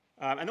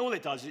 And all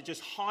it does is it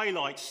just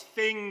highlights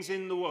things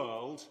in the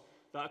world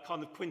that are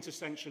kind of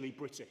quintessentially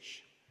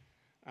British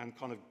and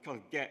kind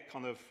of get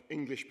kind of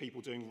English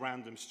people doing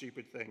random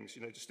stupid things,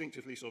 you know,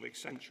 distinctively sort of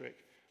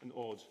eccentric and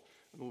odd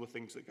and all the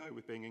things that go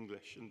with being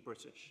English and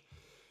British.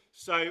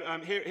 So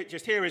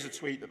here is a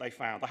tweet that they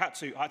found. I had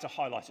to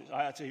highlight it.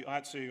 I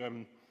had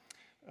to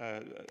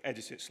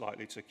edit it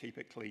slightly to keep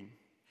it clean.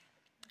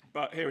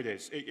 But here it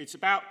is. It's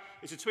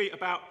a tweet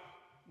about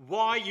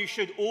why you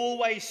should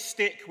always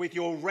stick with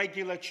your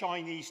regular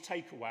Chinese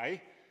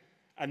takeaway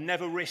and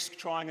never risk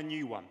trying a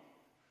new one.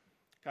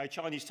 Okay,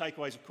 Chinese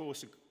takeaways, of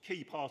course, a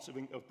key part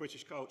of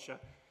British culture.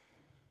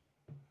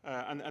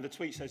 And the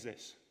tweet says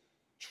this: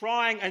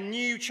 trying a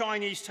new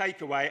Chinese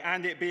takeaway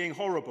and it being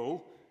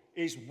horrible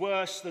is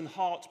worse than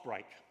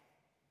heartbreak.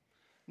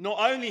 Not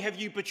only have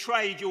you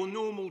betrayed your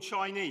normal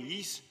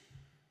Chinese,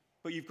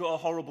 but you've got a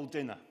horrible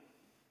dinner.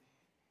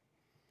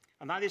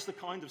 And that is the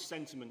kind of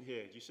sentiment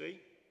here, do you see?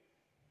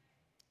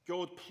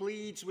 God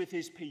pleads with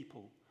his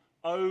people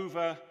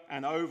over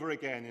and over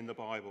again in the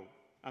Bible.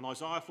 And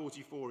Isaiah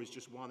 44 is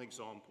just one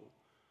example.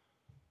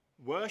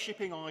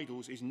 Worshipping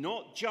idols is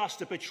not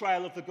just a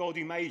betrayal of the God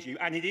who made you,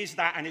 and it is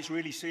that, and it's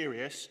really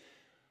serious,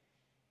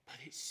 but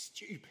it's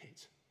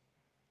stupid.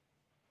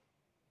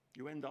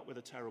 You end up with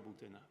a terrible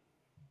dinner.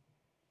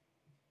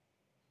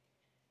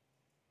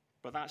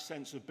 But that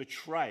sense of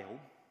betrayal,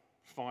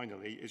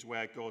 finally, is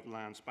where God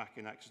lands back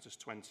in Exodus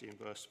 20 and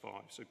verse 5.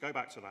 So go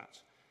back to that.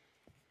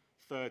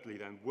 Thirdly,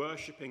 then,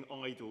 worshipping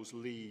idols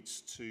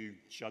leads to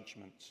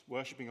judgment.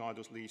 Worshipping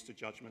idols leads to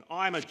judgment.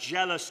 I am a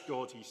jealous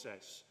God, he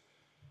says.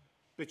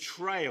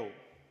 Betrayal,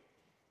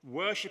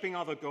 worshipping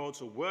other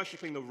gods or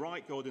worshipping the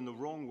right God in the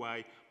wrong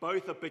way,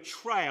 both a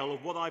betrayal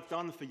of what I've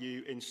done for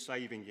you in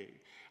saving you.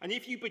 And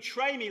if you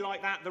betray me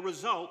like that, the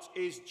result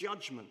is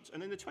judgment.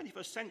 And in the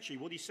 21st century,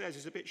 what he says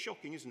is a bit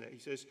shocking, isn't it? He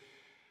says,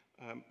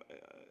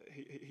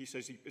 he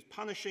says he's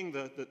punishing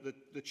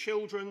the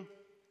children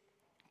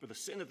for the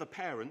sin of the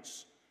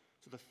parents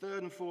to the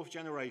third and fourth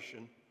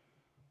generation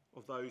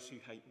of those who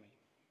hate me.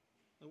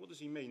 Now, what does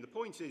he mean? The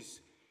point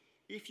is,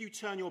 if you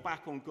turn your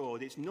back on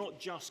God, it's not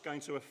just going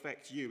to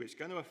affect you. It's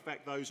going to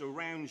affect those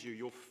around you,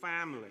 your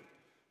family,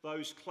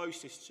 those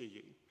closest to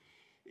you.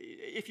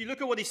 If you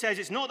look at what he says,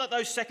 it's not that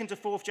those second to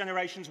fourth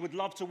generations would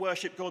love to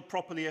worship God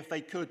properly if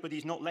they could, but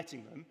he's not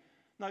letting them.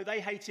 No, they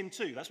hate him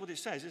too. That's what it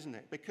says, isn't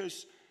it?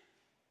 Because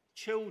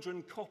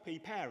children copy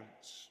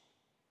parents.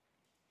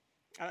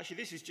 And actually,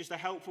 this is just a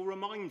helpful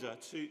reminder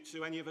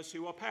to any of us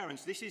who are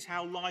parents. This is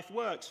how life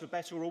works, for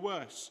better or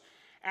worse.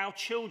 Our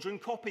children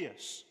copy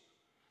us.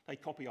 They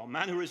copy our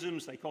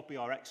mannerisms, they copy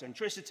our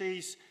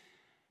eccentricities,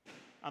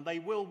 and they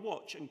will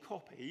watch and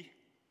copy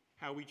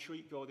how we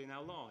treat God in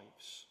our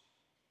lives.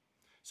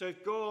 So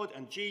if God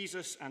and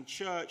Jesus and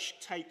church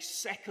take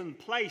second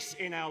place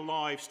in our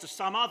lives to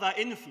some other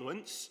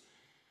influence,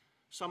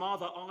 some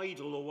other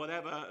idol or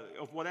whatever,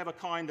 of whatever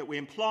kind that we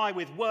imply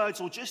with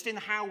words or just in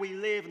how we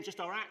live and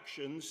just our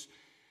actions,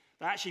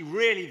 that actually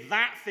really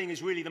that thing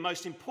is really the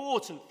most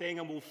important thing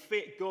and will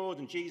fit God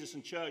and Jesus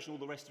and church and all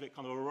the rest of it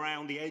kind of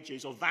around the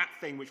edges of that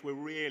thing which we're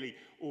really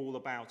all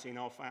about in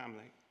our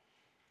family.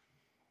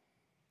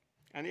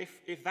 And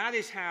if that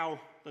is how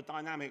the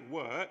dynamic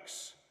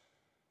works,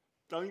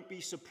 don't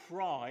be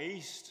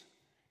surprised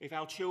if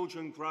our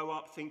children grow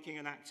up thinking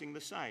and acting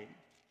the same.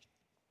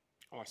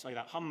 Or I say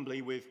that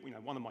humbly with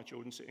one of my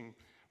children sitting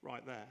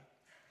right there.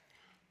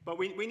 But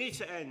we need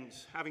to end,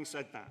 having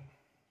said that,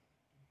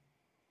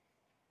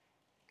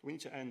 we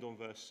need to end on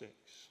verse 6.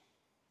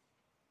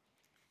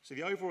 So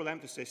the overall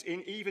emphasis,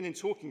 even in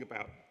talking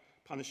about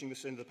punishing the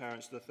sin of the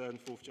parents to the third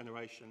and fourth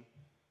generation,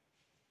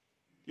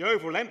 the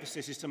overall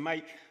emphasis is to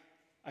make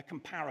a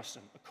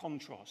comparison, a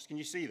contrast. Can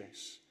you see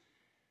this?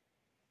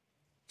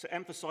 To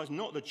emphasize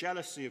not the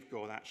jealousy of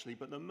God, actually,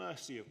 but the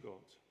mercy of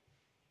God.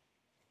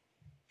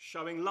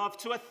 Showing love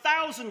to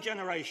 1,000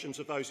 generations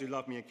of those who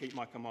love me and keep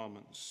my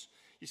commandments.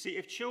 You see,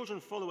 if children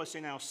follow us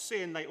in our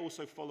sin, they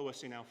also follow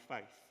us in our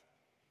faith.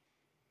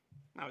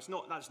 Now, that's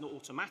not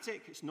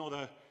automatic. It's not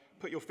a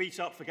put your feet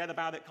up, forget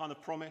about it kind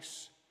of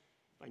promise.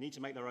 They need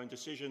to make their own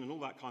decision and all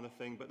that kind of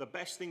thing. But the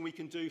best thing we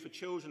can do for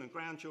children and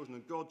grandchildren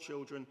and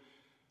godchildren,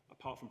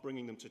 apart from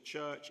bringing them to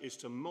church, is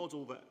to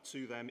model that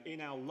to them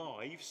in our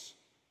lives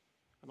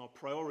and our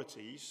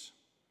priorities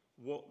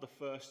what the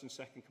first and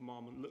second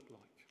commandment look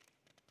like.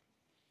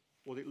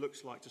 What it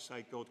looks like to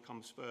say God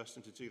comes first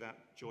and to do that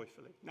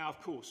joyfully. Now,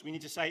 of course, we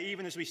need to say,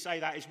 even as we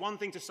say that, it's one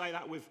thing to say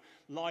that with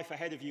life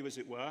ahead of you, as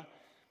it were,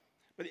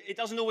 but it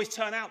doesn't always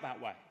turn out that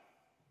way.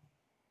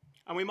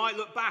 And we might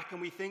look back and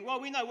we think,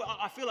 well,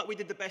 I feel like we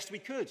did the best we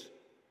could.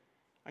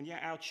 And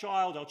yet our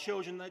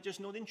children, they're just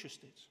not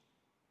interested.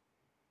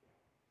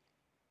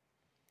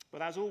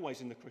 But as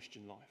always in the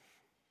Christian life,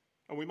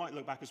 and we might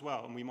look back as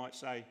well and we might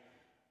say,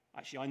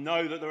 actually, I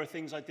know that there are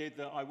things I did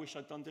that I wish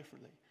I'd done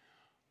differently.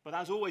 But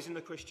as always in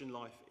the Christian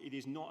life, it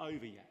is not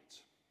over yet.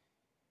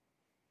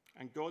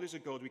 And God is a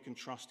God we can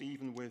trust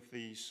even with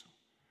these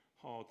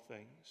hard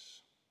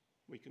things.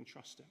 We can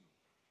trust him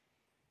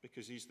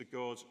because he's the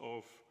God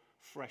of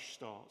fresh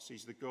starts.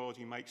 He's the God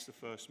who makes the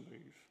first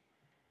move.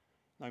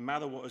 No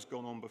matter what has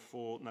gone on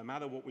before, no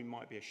matter what we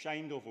might be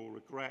ashamed of or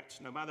regret,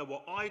 no matter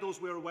what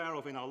idols we're aware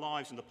of in our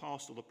lives in the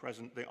past or the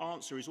present, the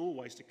answer is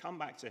always to come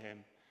back to him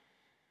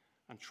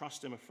and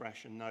trust him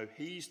afresh and know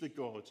he's the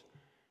God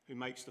who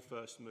makes the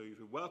first move,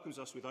 who welcomes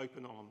us with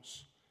open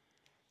arms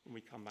when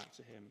we come back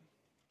to him.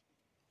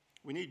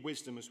 We need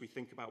wisdom as we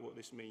think about what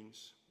this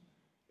means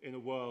in a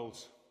world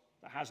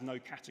that has no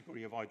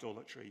category of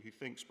idolatry, who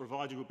thinks,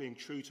 provided we're being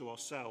true to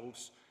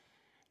ourselves,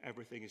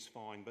 everything is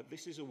fine. But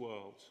this is a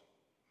world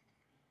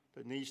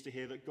that needs to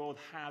hear that God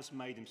has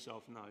made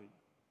himself known.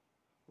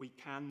 We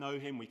can know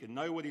him. We can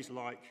know what he's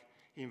like.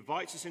 He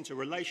invites us into a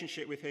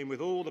relationship with him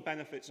with all the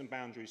benefits and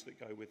boundaries that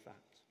go with that.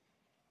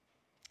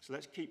 So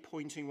let's keep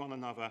pointing one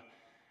another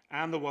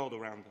and the world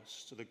around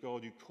us to the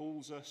God who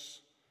calls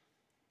us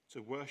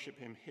to worship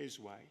him his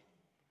way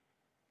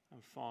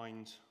and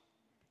find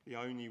the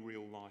only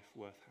real life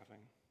worth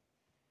having.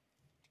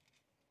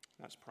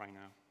 Let's pray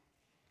now.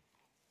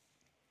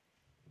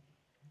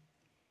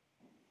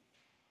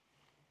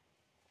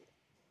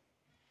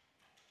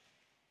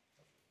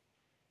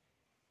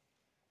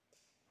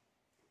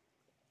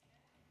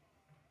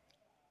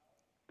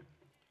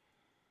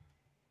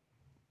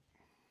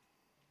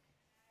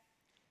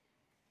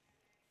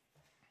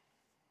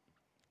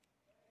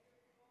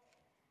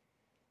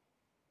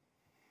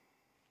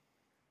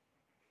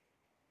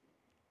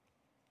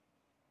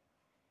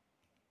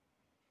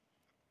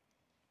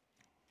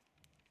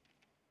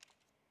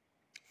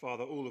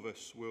 Father, all of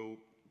us will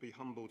be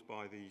humbled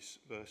by these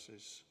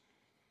verses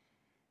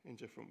in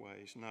different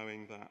ways,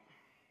 knowing that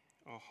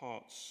our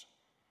hearts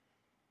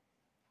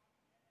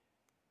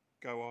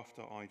go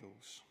after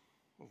idols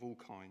of all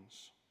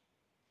kinds.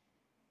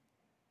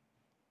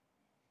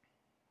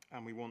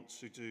 And we want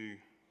to do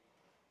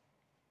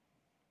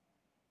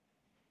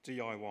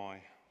DIY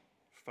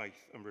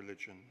faith and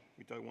religion.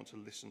 We don't want to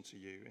listen to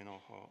you in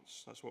our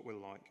hearts. That's what we're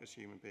like as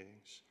human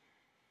beings.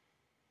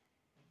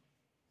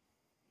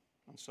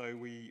 And so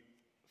we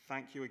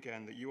thank you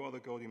again that you are the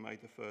God who made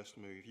the first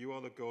move. You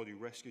are the God who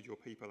rescued your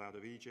people out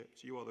of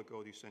Egypt. You are the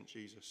God who sent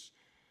Jesus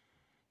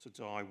to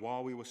die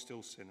while we were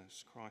still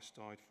sinners. Christ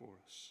died for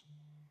us.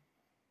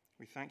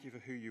 We thank you for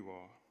who you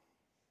are.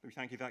 We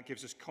thank you that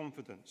gives us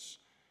confidence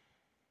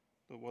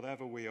that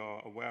whatever we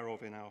are aware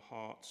of in our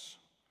hearts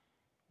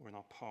or in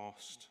our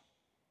past,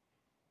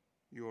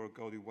 you are a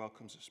God who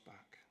welcomes us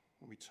back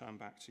when we turn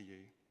back to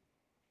you.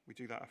 We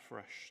do that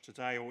afresh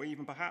today, or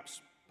even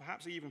perhaps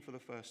even for the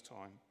first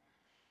time,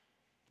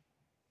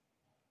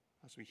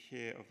 as we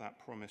hear of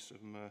that promise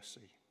of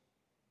mercy.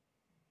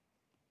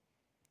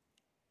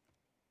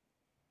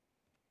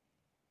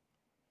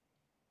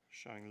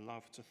 Showing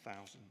love to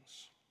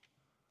thousands,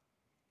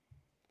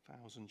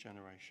 1,000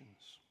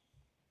 generations.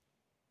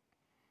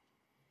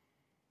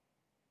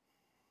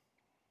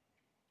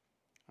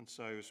 And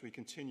so as we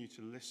continue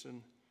to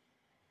listen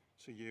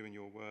to you and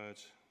your word,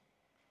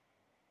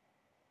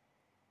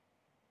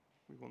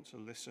 we want to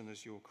listen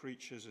as your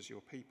creatures, as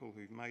your people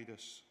who've made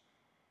us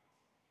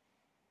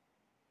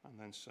and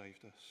then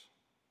saved us.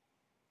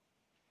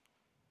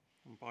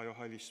 And by your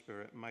Holy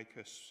Spirit, make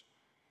us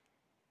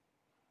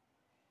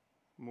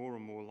more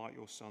and more like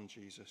your Son,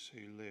 Jesus,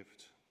 who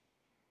lived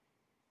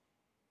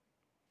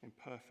in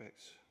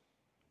perfect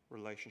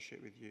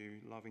relationship with you,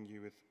 loving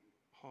you with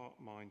heart,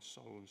 mind,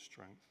 soul, and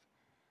strength.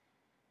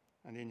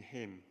 And in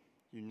him,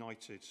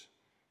 united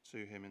to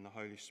him in the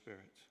Holy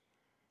Spirit.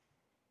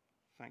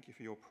 Thank you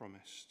for your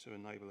promise to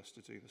enable us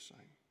to do the same.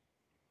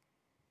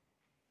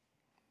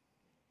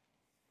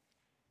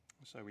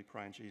 So we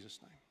pray in Jesus'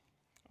 name.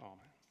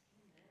 Amen.